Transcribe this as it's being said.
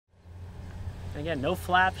Again, no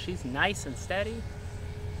flap. She's nice and steady.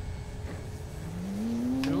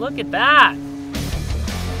 And look at that.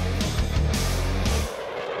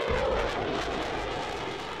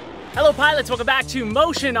 Hello pilots, welcome back to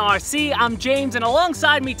Motion RC. I'm James, and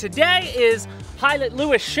alongside me today is pilot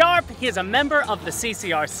Lewis Sharp. He is a member of the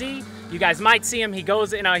CCRC. You guys might see him,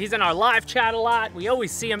 he's in our live chat a lot. We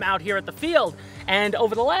always see him out here at the field. And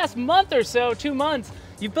over the last month or so, 2 months,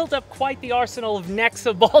 you've built up quite the arsenal of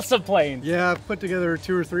Nexa balsa planes. Yeah, I've put together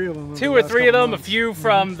 2 or 3 of them. 2 or 3 of them, a few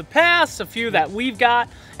from the past, a few that we've got.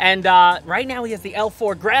 And right now he has the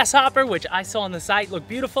L-4 Grasshopper, which I saw on the site looked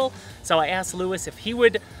beautiful. So I asked Lewis if he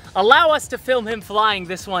would allow us to film him flying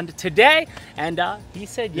this one today. And he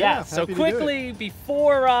said yes. So quickly,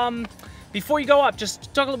 before you go up,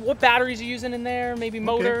 just talk about what batteries you're using in there, maybe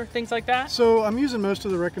motor, things like that. So I'm using most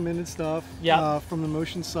of the recommended stuff from the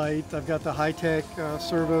Motion site. I've got the high-tech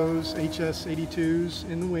servos, HS82s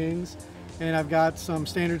in the wings, and I've got some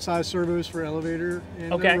standard size servos for elevator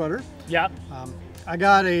and rudder. Yep. I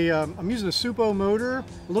got I'm using a Supo motor,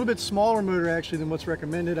 a little bit smaller motor actually than what's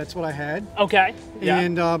recommended. That's what I had. Okay. Yeah.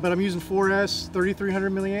 And but I'm using 4S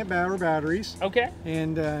 3300 milliamp hour batteries. Okay.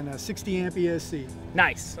 And a 60 amp ESC.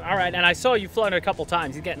 Nice. All right. And I saw you flown it a couple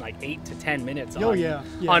times. You're getting like 8 to 10 minutes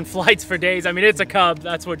on flights for days. I mean, it's a Cub.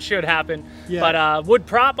 That's what should happen. Yeah. But wood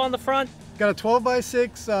prop on the front. Got a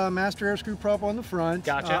 12x6 master air screw prop on the front.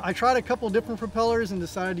 Gotcha. I tried a couple different propellers and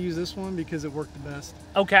decided to use this one because it worked the best.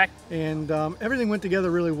 Okay. And everything went together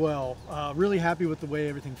really well. Really happy with the way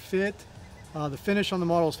everything fit. The finish on the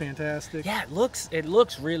model is fantastic. Yeah, it looks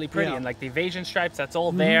really pretty, and like the evasion stripes, that's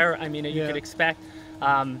all there. I mean, you could expect.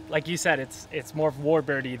 Like you said, it's more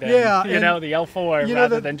Warbirdy than the L4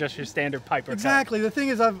 rather than just your standard Piper. Exactly. Cub. The thing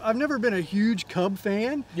is, I've never been a huge Cub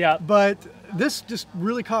fan. Yeah. But this just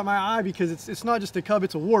really caught my eye because it's not just a Cub,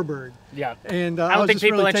 it's a Warbird. Yeah. And I don't think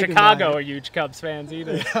people in Chicago are huge Cubs fans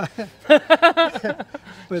either. Yeah.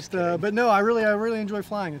 But no, I really enjoy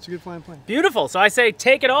flying. It's a good flying plane. Beautiful. So I say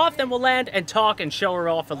take it off, then we'll land and talk and show her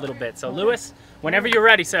off a little bit. So Lewis, whenever you're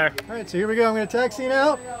ready, sir. All right. So here we go. I'm going to taxi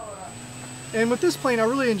now. And with this plane, I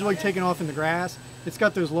really enjoy taking off in the grass. It's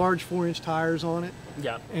got those large 4-inch tires on it.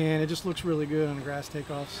 Yeah. And it just looks really good on the grass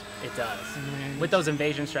takeoffs. It does. With those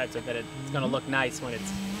invasion stripes, I bet it's going to look nice when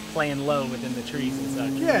it's playing low within the trees and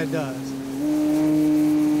such. Yeah, it does.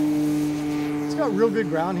 It's got real good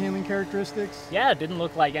ground handling characteristics. Yeah, it didn't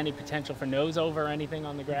look like any potential for nose over or anything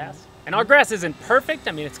on the grass. And our grass isn't perfect.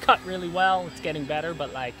 I mean, it's cut really well. It's getting better,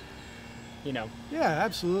 but like, you know. Yeah,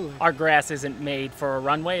 absolutely. Our grass isn't made for a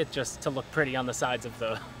runway. It's just to look pretty on the sides of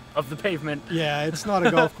the pavement. Yeah, it's not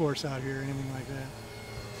a golf course out here or anything like that.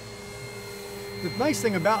 The nice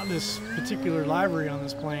thing about this particular livery on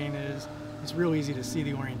this plane is it's real easy to see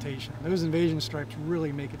the orientation. Those invasion stripes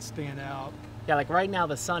really make it stand out. Yeah, like right now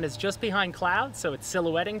the sun is just behind clouds, so it's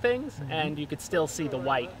silhouetting things, and you could still see the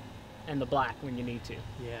white and the black when you need to.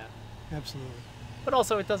 Yeah, absolutely. But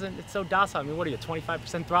also it's so docile. I mean, what are you,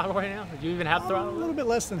 25% throttle right now? Do you even have throttle? A little bit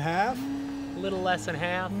less than half. A little less than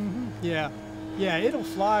half? Yeah. Yeah, it'll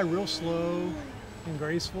fly real slow and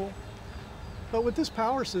graceful. But with this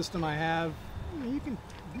power system I have, you can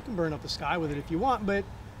burn up the sky with it if you want, but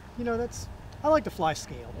you know, I like to fly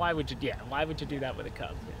scale. Why would you do that with a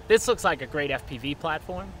Cub? This looks like a great FPV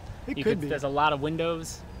platform. It could be. There's a lot of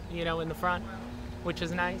windows, in the front, which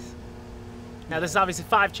is nice. Now this is obviously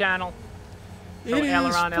 5-channel. So it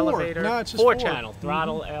aileron, is 4. elevator. No, it's just 4-channel.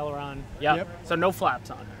 Throttle, aileron. Yep. So no flaps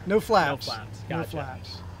on it. No flaps. No flaps. Gotcha. No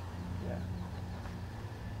flaps. Yeah.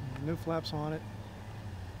 No flaps on it.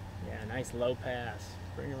 Yeah, nice low pass.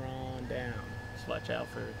 Bring her on down. Just watch out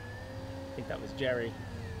for, I think that was Jerry.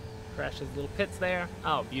 Crashes little pits there.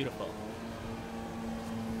 Oh, beautiful.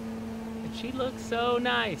 And she looks so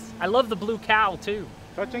nice. I love the blue cowl too.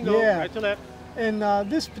 Touch and go, right to left. And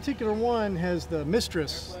this particular one has the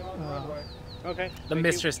Mistress. The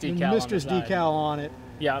Mistress decal. The Mistress decal on it.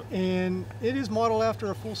 Yeah. And it is modeled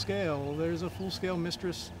after a full scale. There's a full scale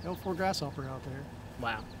Mistress L-4 Grasshopper out there.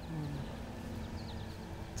 Wow.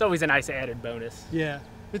 It's always a nice added bonus. Yeah.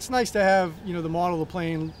 It's nice to have, the model of the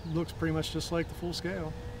plane looks pretty much just like the full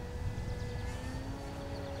scale.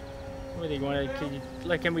 What do you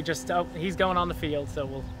want? Can we just? Oh, he's going on the field,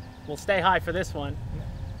 so we'll stay high for this one.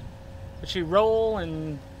 But she roll,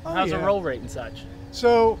 and how's her roll rate and such?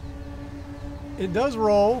 So it does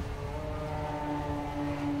roll.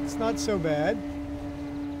 It's not so bad.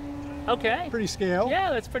 Okay. Pretty scale.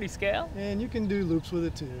 Yeah, that's pretty scale. And you can do loops with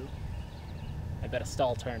it too. I bet a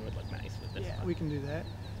stall turn would look nice with this one. We can do that.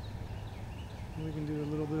 And we can do a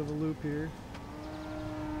little bit of a loop here.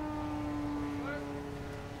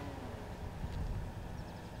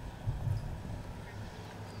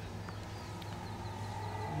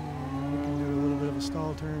 the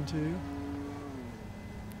stall turn too.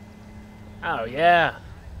 Oh yeah,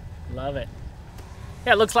 love it.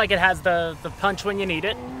 Yeah, it looks like it has the punch when you need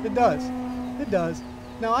it. It does. It does.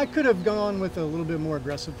 Now I could have gone with a little bit more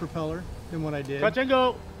aggressive propeller than what I did. Touch and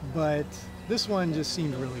go. But this one just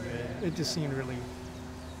seemed really good. It just seemed really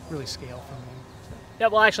scale for me. Yeah,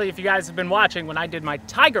 well actually, if you guys have been watching, when I did my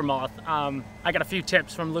Tiger Moth, I got a few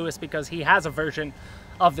tips from Lewis because he has a version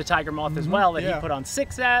of the Tiger Moth as well that he put on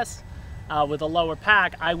 6S with a lower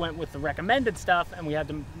pack. I went with the recommended stuff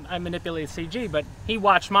and I manipulated CG, but he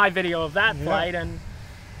watched my video of that flight and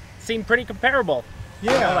seemed pretty comparable.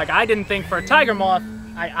 Yeah. You know, like I didn't think for a Tiger Moth,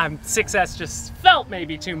 6S just felt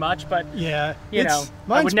maybe too much, but yeah, you know,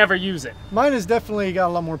 I would never use it. Mine has definitely got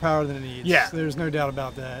a lot more power than it needs. Yeah. There's no doubt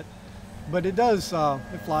about that. But it does,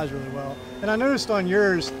 it flies really well. And I noticed on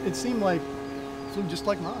yours, it seemed like it flew just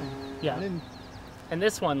like mine. Yeah. And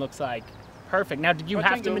this one looks like perfect. Now, did you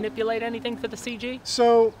have to manipulate anything for the CG?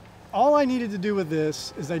 So all I needed to do with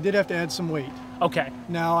this is I did have to add some weight. Okay.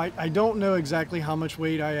 Now, I don't know exactly how much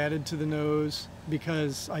weight I added to the nose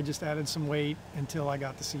because I just added some weight until I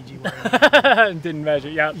got the CG layer. Didn't measure,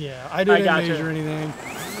 yeah. Yeah, I didn't measure anything.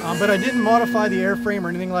 But I didn't modify the airframe or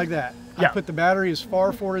anything like that. I put the battery as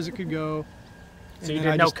far forward as it could go. So you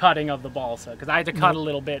did no cutting of the balsa, because I had to cut a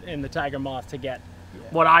little bit in the Tiger Moth to get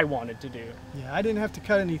what I wanted to do. Yeah, I didn't have to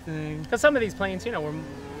cut anything. Because some of these planes, you know,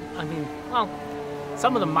 well,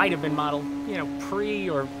 some of them might have been modeled, you know, pre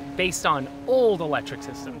or based on old electric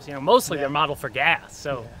systems. You know, mostly they're modeled for gas.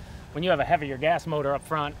 So when you have a heavier gas motor up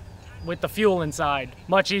front with the fuel inside,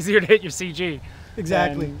 much easier to hit your CG.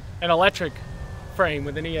 Exactly. Than an electric frame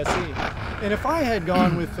with an ESC. And if I had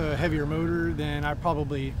gone with a heavier motor, then I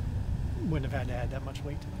probably wouldn't have had to add that much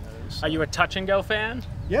weight to the nose. Are you a touch and go fan?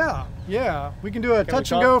 Yeah, yeah. We can do a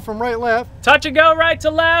touch and go from right left. Touch and go right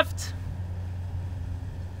to left.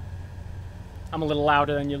 I'm a little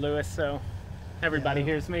louder than you, Lewis, so everybody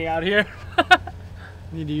hears me out here.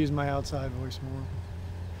 Need to use my outside voice more.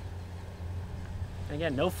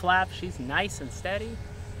 Again, no flap. She's nice and steady.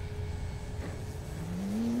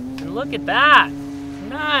 And look at that.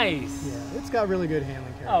 Nice. Yeah, it's got really good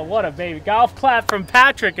handling character. Oh, what a baby. Golf clap from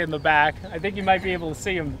Patrick in the back. I think you might be able to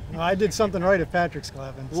see him. Well, I did something right if Patrick's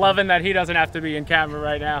clapping. So. Loving that he doesn't have to be in camera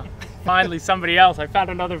right now. Finally, somebody else. I found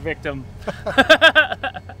another victim.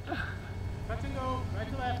 But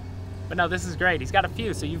no, this is great. He's got a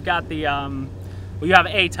few. So you've got the, well, you have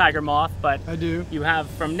a Tiger Moth, but I do. You have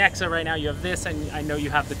from Nexa right now. You have this, and I know you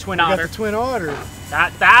have the Twin I Otter. got the Twin Otter.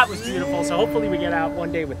 That was beautiful. So hopefully we get out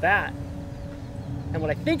one day with that. And what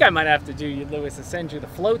I think I might have to do, Lewis, is send you the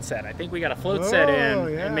float set. I think we got a float set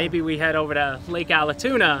in, and maybe we head over to Lake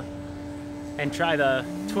Allatoona and try the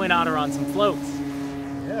Twin Otter on some floats.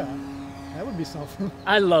 Yeah, that would be something.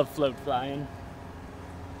 I love float flying.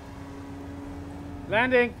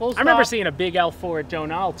 Landing, full stop. I remember seeing a big L-4 at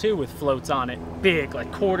Jonal too with floats on it. Big, like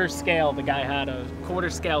quarter scale. The guy had a quarter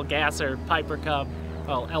scale gasser Piper Cub,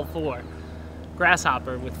 well, L-4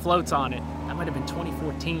 Grasshopper with floats on it. That might have been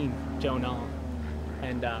 2014 Jonal.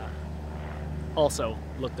 And also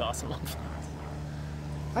looked awesome on floats.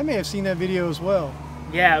 I may have seen that video as well.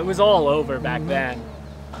 Yeah, it was all over back then.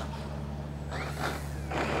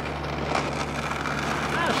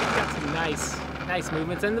 Wow, she's got some nice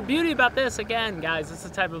movements. And the beauty about this, again, guys,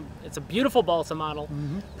 it's a beautiful balsa model.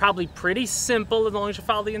 Probably pretty simple as long as you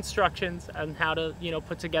follow the instructions on how to, you know,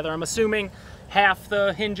 put together. I'm assuming half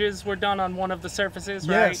the hinges were done on one of the surfaces,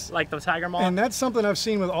 right? Yes. Like the Tiger Moth. And that's something I've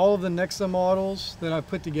seen with all of the Nexa models that I've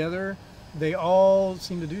put together. They all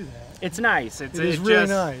seem to do that. It's nice. It's really just,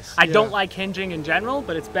 nice. I don't like hinging in general,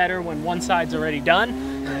 but it's better when one side's already done,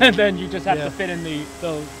 and then you just have to fit in the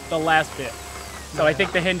last bit. So I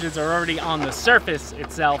think the hinges are already on the surface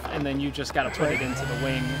itself, and then you just got to put it into the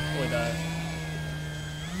wing or the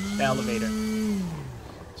elevator.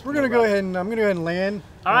 So we're gonna go ahead and I'm gonna go ahead and land.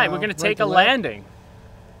 All right, we're gonna take a landing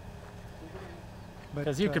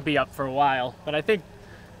because you could be up for a while, but I think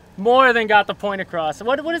more than got the point across.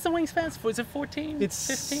 What is the wingspan? Was it 14? It's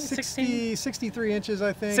 15, 16? 63 inches,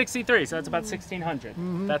 I think. 63, so that's about 1,600.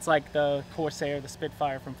 That's like the Corsair, the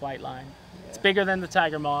Spitfire from Flightline. It's bigger than the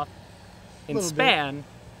Tiger Moth. In span,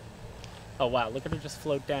 oh wow, look at her just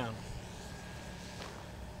float down.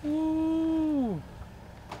 Ooh.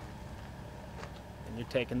 And you're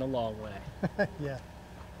taking the long way. Yeah.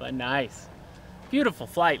 But nice. Beautiful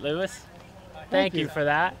flight, Lewis. Thank you for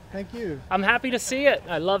that. Thank you. I'm happy to see it.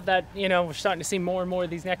 I love that, you know, we're starting to see more and more of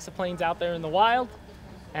these Nexa planes out there in the wild.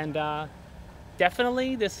 And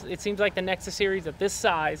definitely, it seems like the Nexa series at this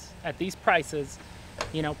size, at these prices,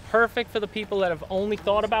 you know, perfect for the people that have only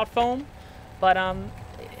thought about foam. But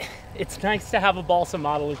it's nice to have a balsa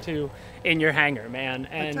model or two in your hangar, man.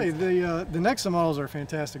 And I tell you, the Nexa models are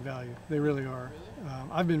fantastic value. They really are.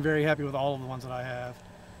 I've been very happy with all of the ones that I have.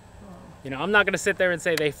 You know, I'm not going to sit there and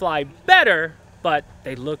say they fly better, but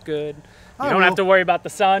they look good. You don't will. have to worry about the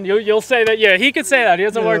sun. You'll say that. Yeah, he could say that. He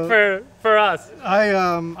doesn't work for us.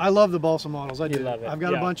 I love the balsa models. I do. love it. I've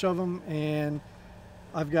got a bunch of them, and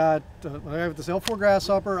I've got this L-4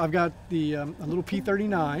 Grasshopper. I've got the a little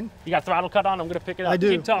P39. You got throttle cut on? I'm going to pick it up. I do.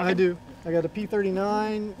 Keep talking. I do. I got a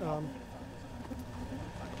P39.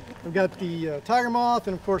 I've got the Tiger Moth,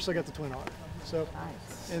 and of course I got the Twin Otter. So,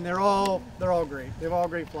 Nice. and they're all great. They're all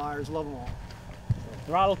great flyers. Love them all.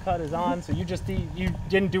 Throttle cut is on, so you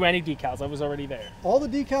didn't do any decals. That was already there. All the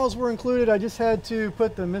decals were included. I just had to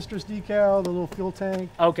put the Mistress decal, the little fuel tank.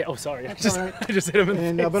 Okay. Oh, sorry. I just hit him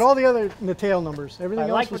in the face. But all the tail numbers, everything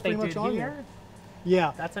else like was what they pretty much did on here. there.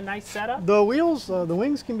 Yeah. That's a nice setup. The wheels, the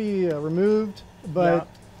wings can be removed, but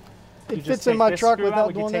it fits in my truck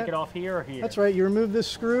without doing that. We can take it off here or here. That's right. You remove this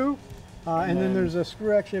screw, and then there's a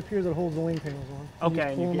screw actually up here that holds the wing panels on.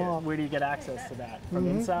 Okay. Pull them off. Where do you get access to that? From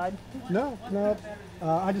inside? No.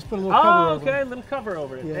 I just put a little cover over okay. it. A little cover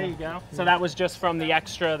over it. Yeah. There you go. So that was just from the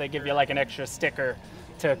extra. They give you like an extra sticker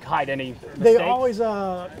to hide any mistakes. They always,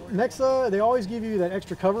 Nexa, they always give you that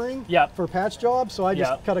extra covering for patch jobs, so I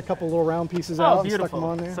just cut a couple little round pieces out and stuck them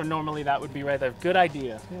on there. So normally that would be right there. Good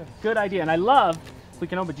idea. Yeah. Good idea. And I love, we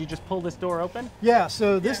can open, do you just pull this door open? Yeah,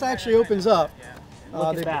 so this actually opens up.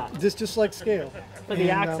 Look at that. Just like scale. For the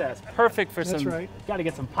access. Perfect for that's some, right. Got to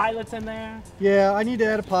get some pilots in there. Yeah, I need to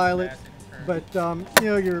add a pilot, but you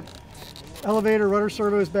know, your elevator rudder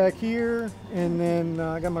servo is back here, and then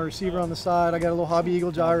I got my receiver on the side. I got a little Hobby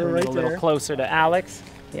Eagle gyro right there. A little closer to Alex.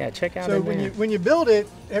 Yeah, check out. So when you build it,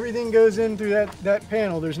 everything goes in through that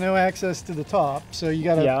panel. There's no access to the top, so you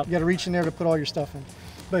gotta reach in there to put all your stuff in.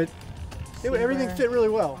 But everything fit really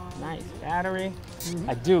well. Nice battery.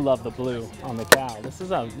 I do love the blue on the cow. This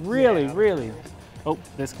is a really. Oh,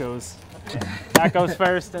 this goes. That goes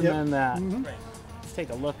first, and then that. Let's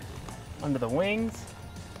take a look under the wings.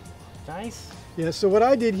 Nice. Yeah, so what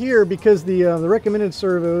I did here, because the recommended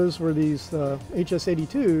servos were these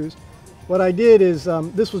HS82s, what I did is,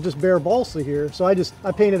 this was just bare balsa here, so I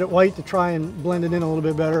painted it white to try and blend it in a little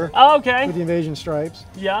bit better with the invasion stripes.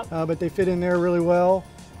 Yeah. But they fit in there really well.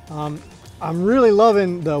 I'm really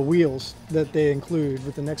loving the wheels that they include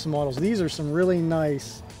with the Nexa models. These are some really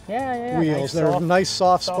nice wheels. They're nice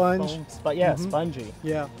soft sponge. But spongy.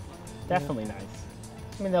 Yeah. Definitely nice.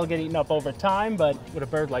 I mean, they'll get eaten up over time, but with a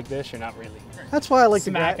bird like this, you're not really. That's why I like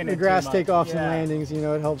the grass takeoffs and Yeah. landings. You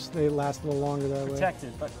know, it helps they last a little longer that way.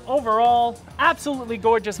 Protected. But overall, absolutely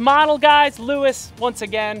gorgeous model, guys. Lewis, once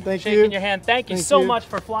again, shaking your hand. Thank you so much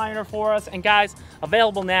for flying her for us. And guys,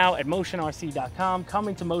 available now at motionrc.com,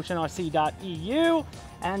 coming to motionrc.eu.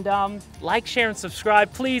 And like, share, and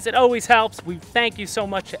subscribe, please. It always helps. We thank you so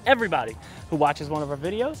much to everybody who watches one of our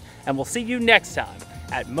videos. And we'll see you next time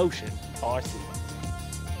at Motion RC.